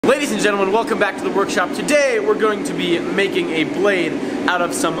Ladies and gentlemen, welcome back to the workshop. Today we're going to be making a blade out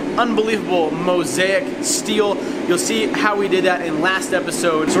of some unbelievable mosaic steel. You'll see how we did that in last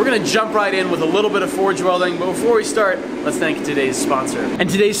episode. So we're going to jump right in with a little bit of forge welding, but before we start, let's thank today's sponsor. And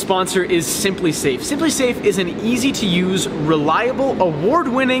today's sponsor is SimpliSafe. SimpliSafe is an easy to use, reliable,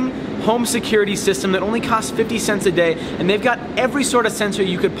 award-winning home security system that only costs 50 cents a day, and they've got every sort of sensor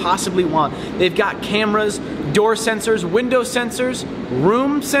you could possibly want. They've got cameras, door sensors, window sensors,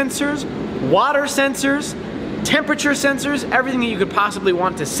 room sensors, water sensors, temperature sensors, everything that you could possibly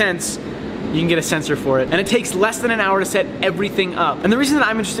want to sense. You can get a sensor for it. And it takes less than an hour to set everything up. And the reason that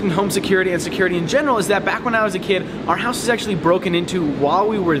I'm interested in home security and security in general is that back when I was a kid, our house was actually broken into while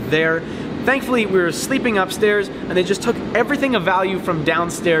we were there. Thankfully, we were sleeping upstairs and they just took everything of value from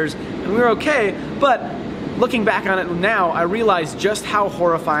downstairs and we were okay, but looking back on it now, I realize just how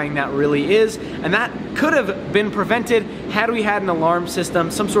horrifying that really is, and that could have been prevented had we had an alarm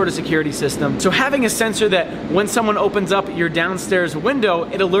system, some sort of security system. So having a sensor that when someone opens up your downstairs window,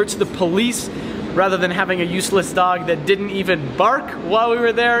 it alerts the police, rather than having a useless dog that didn't even bark while we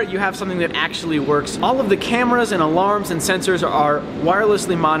were there, you have something that actually works. All of the cameras and alarms and sensors are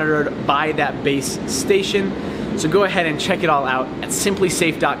wirelessly monitored by that base station. So go ahead and check it all out at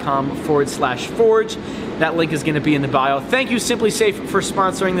simplisafe.com/forge. That link is going to be in the bio. Thank you, SimpliSafe, for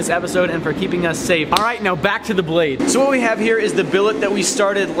sponsoring this episode and for keeping us safe. All right, now back to the blade. So what we have here is the billet that we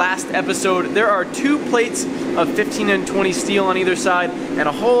started last episode. There are 2 plates of 15 and 20 steel on either side and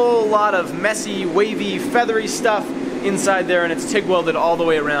a whole lot of messy, wavy, feathery stuff inside there, and it's TIG welded all the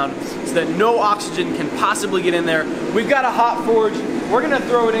way around so that no oxygen can possibly get in there. We've got a hot forge. We're going to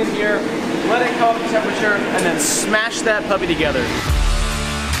throw it in here, let it come up to temperature, and then smash that puppy together.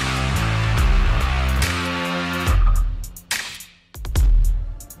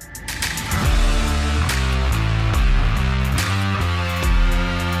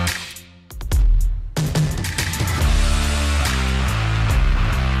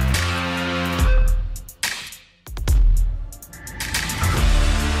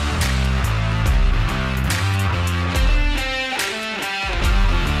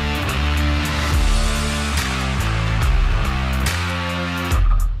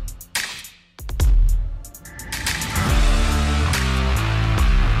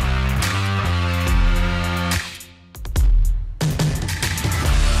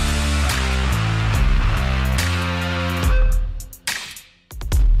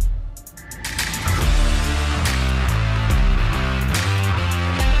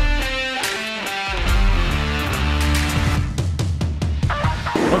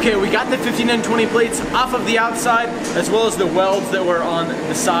 Okay, we got the 15 and 20 plates off of the outside, as well as the welds that were on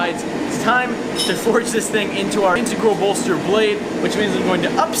the sides. It's time to forge this thing into our integral bolster blade, which means I'm going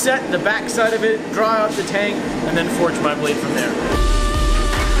to upset the back side of it, draw out the tang, and then forge my blade from there.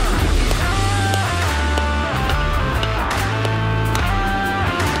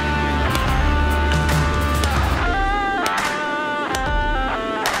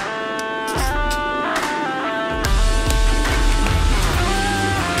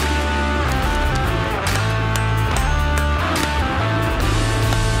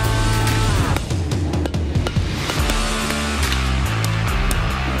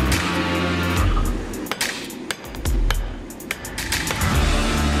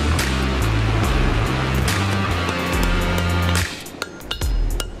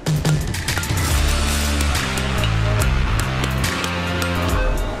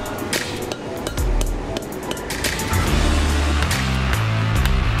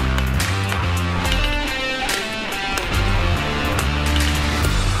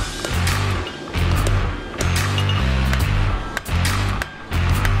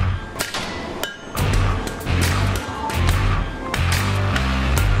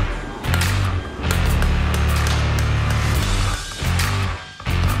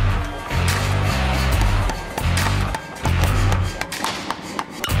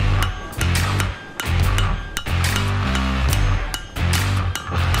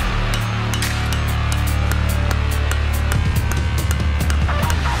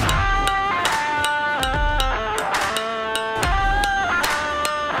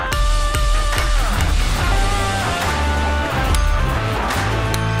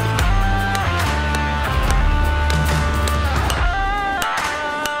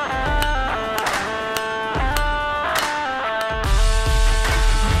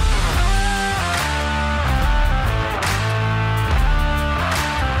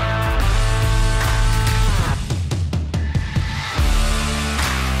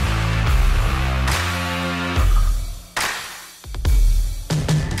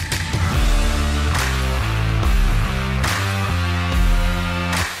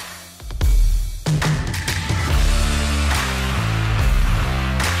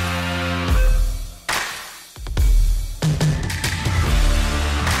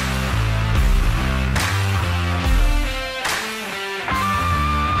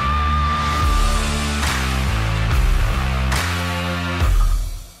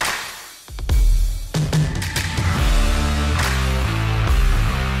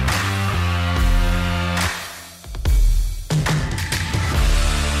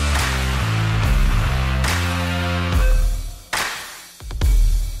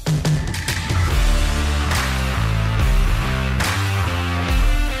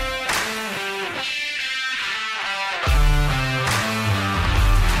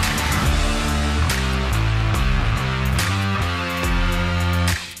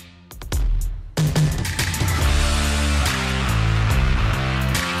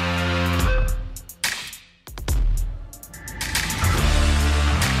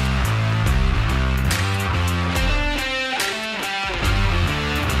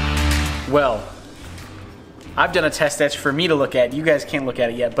 I've done a test etch for me to look at. You guys can't look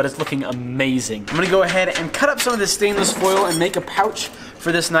at it yet, but it's looking amazing. I'm gonna go ahead and cut up some of this stainless foil and make a pouch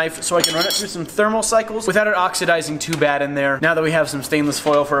for this knife so I can run it through some thermal cycles without it oxidizing too bad in there. Now that we have some stainless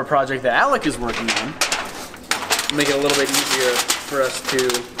foil for a project that Alec is working on, make it a little bit easier for us to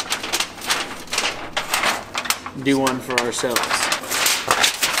do one for ourselves.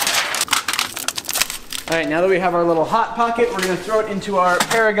 All right, now that we have our little hot pocket, we're gonna throw it into our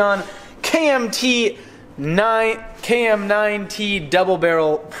Paragon KM9T Double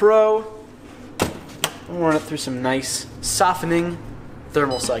Barrel Pro. We'll run it through some nice softening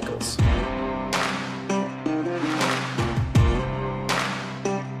thermal cycles.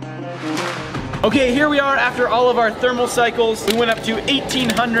 Okay, here we are after all of our thermal cycles. We went up to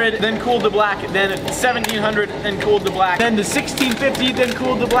 1800, then cooled to black, then 1700, then cooled to black, then to 1650, then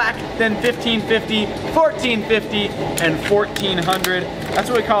cooled to black, then 1550, 1450, and 1400. That's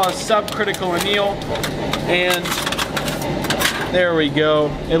what we call a subcritical anneal. And there we go.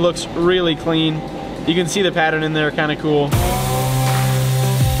 It looks really clean. You can see the pattern in there, kind of cool.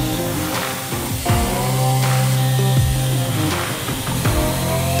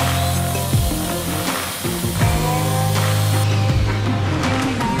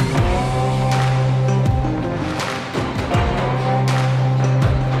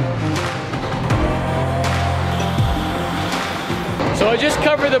 So I just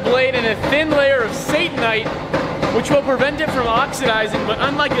cover the blade in a thin layer of Satanite, which will prevent it from oxidizing, but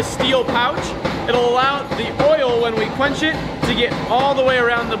unlike a steel pouch, it'll allow the oil, when we quench it, to get all the way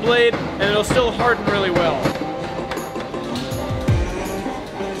around the blade, and it'll still harden really well.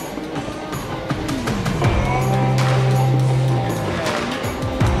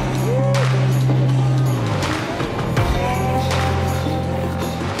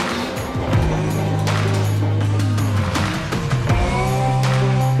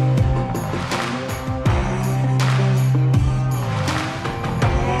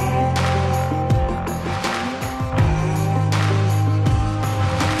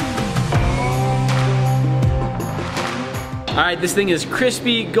 Alright, this thing is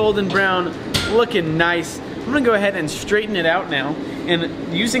crispy, golden brown, looking nice. I'm gonna go ahead and straighten it out now.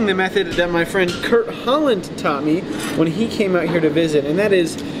 And using the method that my friend Kurt Holland taught me when he came out here to visit, and that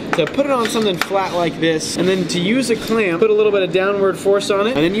is to put it on something flat like this, and then to use a clamp, put a little bit of downward force on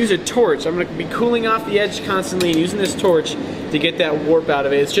it, and then use a torch. I'm gonna be cooling off the edge constantly and using this torch to get that warp out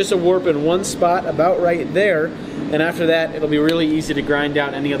of it. It's just a warp in one spot, about right there, and after that, it'll be really easy to grind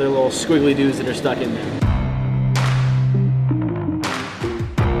out any other little squiggly doos that are stuck in there.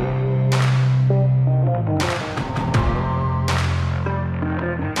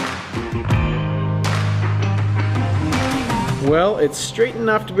 Well, it's straight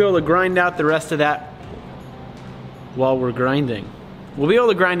enough to be able to grind out the rest of that while we're grinding. We'll be able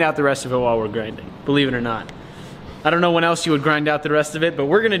to grind out the rest of it while we're grinding, believe it or not. I don't know when else you would grind out the rest of it, but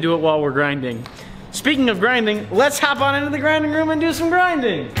we're gonna do it while we're grinding. Speaking of grinding, let's hop on into the grinding room and do some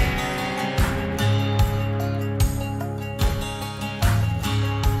grinding.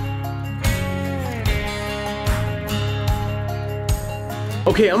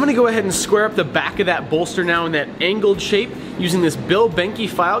 Okay, I'm gonna go ahead and square up the back of that bolster now in that angled shape using this Bill Benke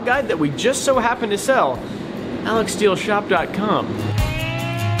file guide that we just so happen to sell. AlecSteelShop.com.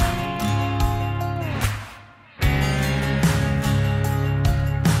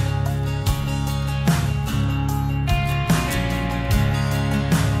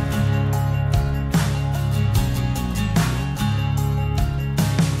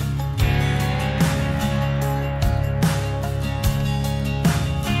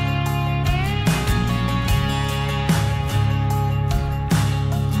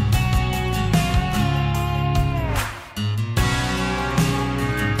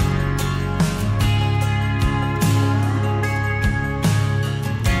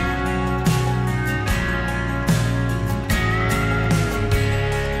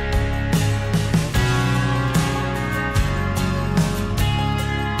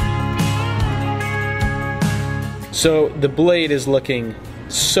 So the blade is looking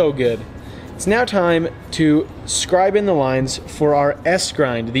so good. It's now time to scribe in the lines for our S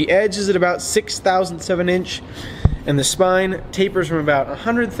grind. The edge is at about 6/1000 of an inch, and the spine tapers from about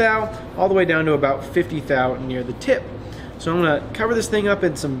 100 thou all the way down to about 50 thou near the tip. So I'm gonna cover this thing up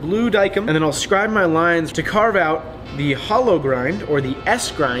in some blue Dykem, and then I'll scribe my lines to carve out the hollow grind, or the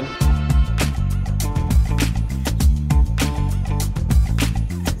S grind.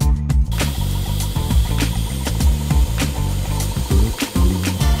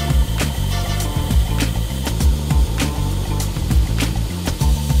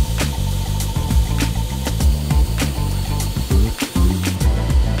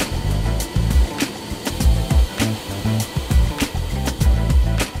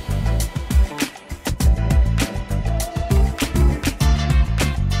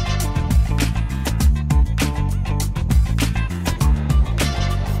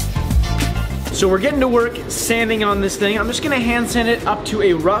 So we're getting to work sanding on this thing. I'm just gonna hand sand it up to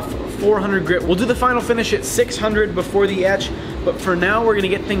a rough 400 grit. We'll do the final finish at 600 before the etch, but for now we're gonna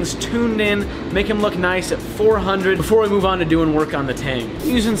get things tuned in, make them look nice at 400 before we move on to doing work on the tang.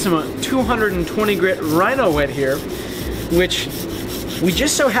 Using some 220 grit Rhino wet here, which we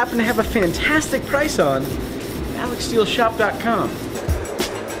just so happen to have a fantastic price on AlecSteelShop.com.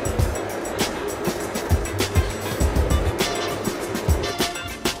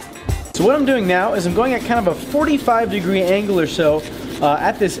 So what I'm doing now is I'm going at kind of a 45-degree angle or so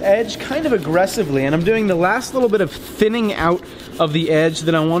at this edge, kind of aggressively, and I'm doing the last little bit of thinning out of the edge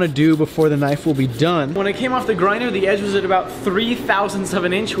that I want to do before the knife will be done. When I came off the grinder, the edge was at about 3/1000ths of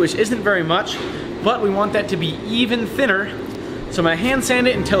an inch, which isn't very much, but we want that to be even thinner. So I'm gonna hand sand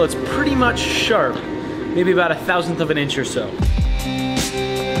it until it's pretty much sharp, maybe about 1/1000th of an inch or so.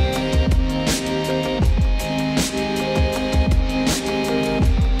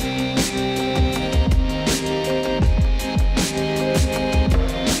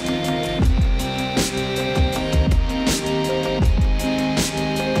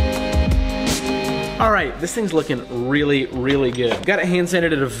 All right, this thing's looking really, really good. Got it hand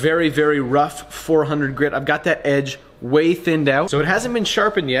sanded at a very, very rough 400 grit. I've got that edge way thinned out. So it hasn't been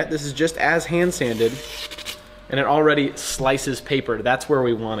sharpened yet. This is just as hand sanded, and it already slices paper. That's where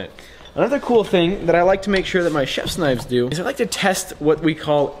we want it. Another cool thing that I like to make sure that my chef's knives do is I like to test what we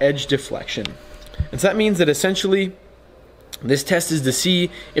call edge deflection. And so that means that essentially this test is to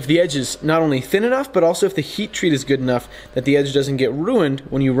see if the edge is not only thin enough, but also if the heat treat is good enough that the edge doesn't get ruined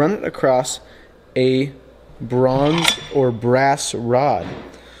when you run it across a bronze or brass rod.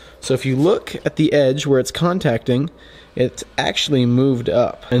 So if you look at the edge where it's contacting, it's actually moved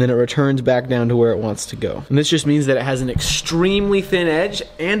up, and then it returns back down to where it wants to go. And this just means that it has an extremely thin edge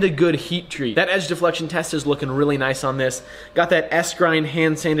and a good heat treat. That edge deflection test is looking really nice on this. Got that S-grind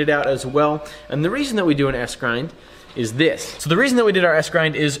hand sanded out as well. And the reason that we do an S-grind is this. So the reason that we did our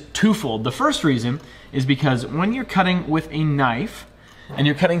S-grind is twofold. The first reason is because when you're cutting with a knife, and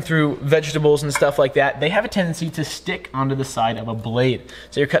you're cutting through vegetables and stuff like that, they have a tendency to stick onto the side of a blade.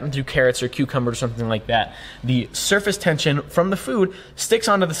 So you're cutting through carrots or cucumbers or something like that. The surface tension from the food sticks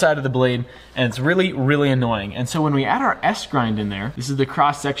onto the side of the blade, and it's really, really annoying. And so when we add our S-grind in there, this is the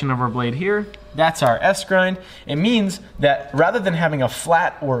cross section of our blade here, that's our S-grind. It means that rather than having a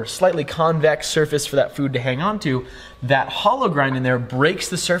flat or slightly convex surface for that food to hang on to, that hollow grind in there breaks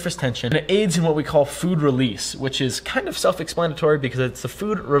the surface tension, and it aids in what we call food release, which is kind of self-explanatory because it's the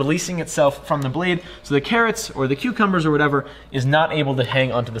food releasing itself from the blade, so the carrots or the cucumbers or whatever is not able to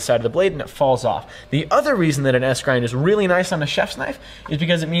hang onto the side of the blade and it falls off. The other reason that an S-grind is really nice on a chef's knife is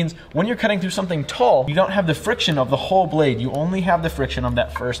because it means when you're cutting through something tall, you don't have the friction of the whole blade, you only have the friction of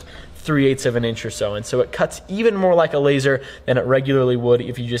that first 3/8 of an inch or so, and so it cuts even more like a laser than it regularly would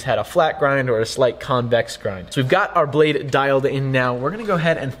if you just had a flat grind or a slight convex grind. So we've got our blade dialed in now. We're gonna go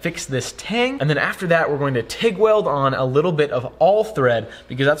ahead and fix this tang, and then after that we're going to TIG weld on a little bit of all thread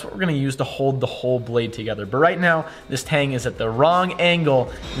because that's what we're gonna use to hold the whole blade together. But right now this tang is at the wrong angle,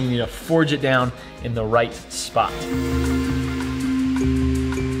 and you need to forge it down in the right spot.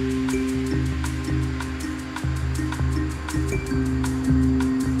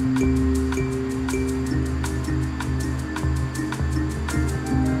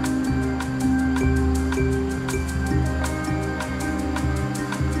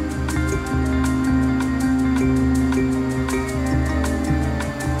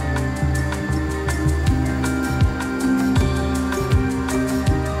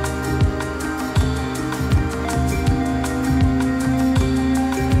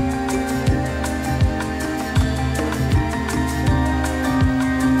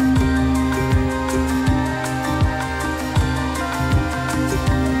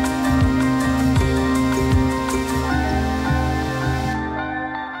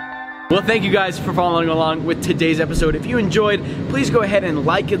 Well, thank you guys for following along with today's episode. If you enjoyed, please go ahead and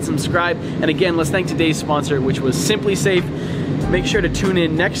like and subscribe. And again, let's thank today's sponsor, which was Simply Safe. Make sure to tune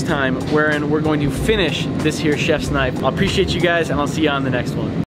in next time, wherein we're going to finish this here chef's knife. I appreciate you guys, and I'll see you on the next one.